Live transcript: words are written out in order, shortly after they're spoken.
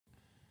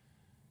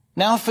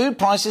Now, food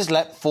prices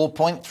leapt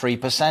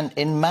 4.3%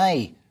 in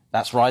May.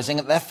 That's rising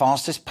at their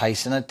fastest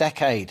pace in a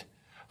decade.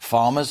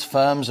 Farmers,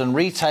 firms and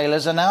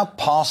retailers are now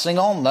passing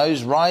on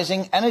those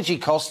rising energy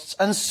costs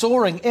and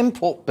soaring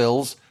import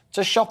bills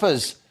to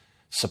shoppers.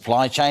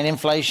 Supply chain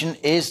inflation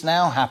is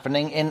now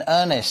happening in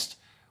earnest,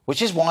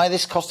 which is why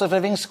this cost of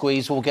living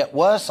squeeze will get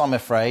worse, I'm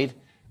afraid,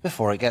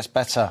 before it gets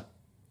better.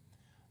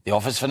 The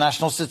Office for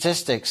National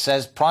Statistics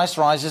says price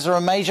rises are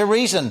a major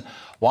reason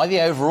why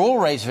the overall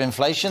rate of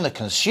inflation, the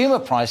Consumer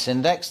Price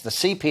Index, the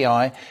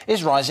CPI,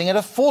 is rising at a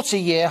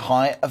 40-year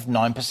high of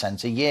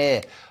 9% a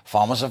year.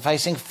 Farmers are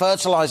facing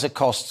fertiliser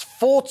costs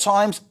 4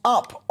 times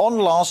up on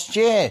last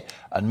year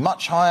and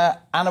much higher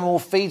animal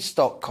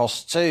feedstock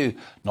costs too,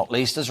 not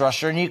least as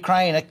Russia and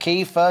Ukraine are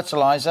key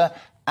fertiliser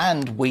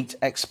and wheat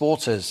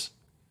exporters.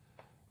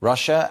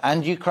 Russia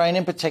and Ukraine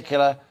in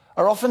particular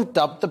are often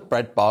dubbed the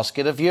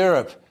breadbasket of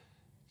Europe.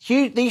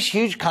 These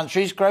huge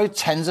countries grow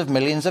tens of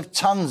millions of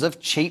tonnes of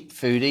cheap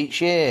food each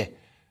year.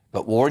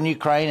 But war in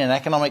Ukraine and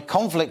economic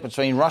conflict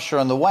between Russia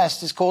and the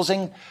West is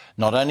causing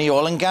not only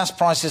oil and gas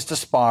prices to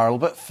spiral,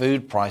 but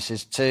food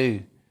prices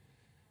too.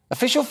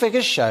 Official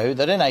figures show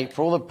that in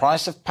April, the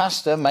price of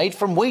pasta, made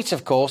from wheat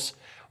of course,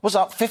 was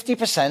up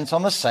 50%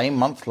 on the same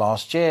month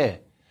last year.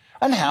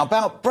 And how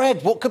about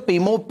bread? What could be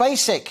more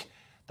basic?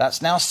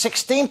 That's now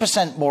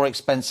 16% more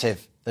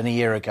expensive than a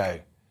year ago.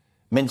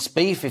 Minced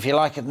beef, if you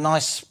like a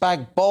nice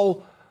spag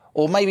bowl,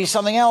 or maybe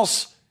something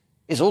else,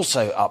 is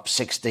also up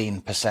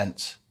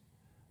 16%.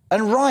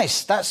 And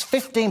rice, that's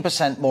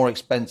 15% more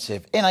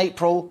expensive in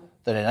April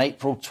than in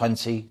April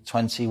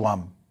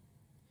 2021.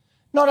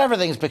 Not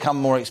everything's become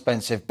more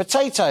expensive.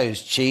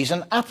 Potatoes, cheese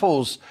and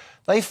apples,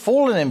 they've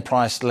fallen in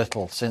price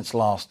little since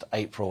last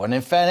April. And in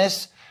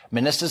fairness,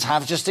 ministers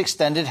have just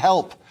extended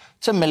help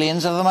to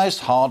millions of the most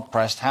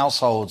hard-pressed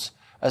households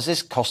as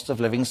this cost of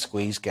living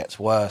squeeze gets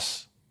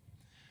worse.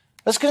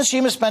 As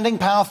consumer spending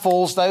power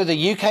falls, though,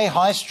 the UK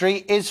high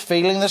street is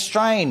feeling the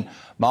strain.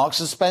 Marks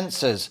 &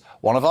 Spencer's,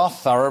 one of our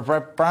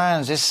thoroughbred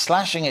brands, is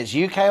slashing its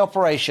UK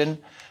operation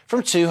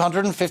from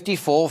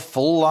 254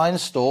 full-line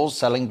stores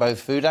selling both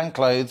food and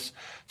clothes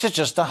to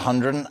just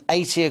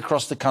 180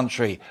 across the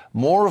country,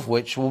 more of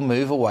which will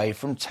move away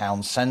from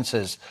town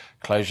centres.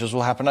 Closures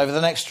will happen over the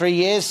next 3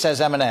 years,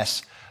 says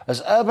M&S,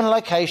 as urban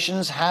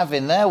locations have,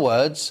 in their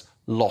words,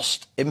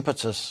 lost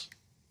impetus.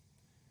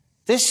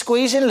 This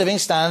squeeze in living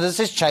standards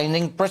is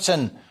changing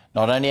Britain.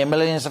 Not only are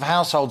millions of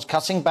households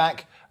cutting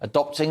back,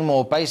 adopting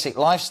more basic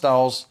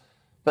lifestyles,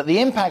 but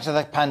the impact of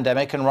the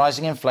pandemic and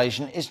rising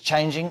inflation is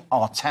changing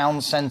our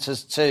town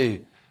centres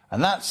too.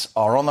 And that's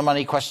our On the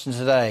Money question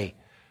today.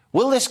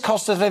 Will this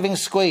cost of living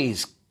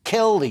squeeze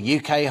kill the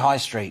UK high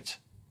street?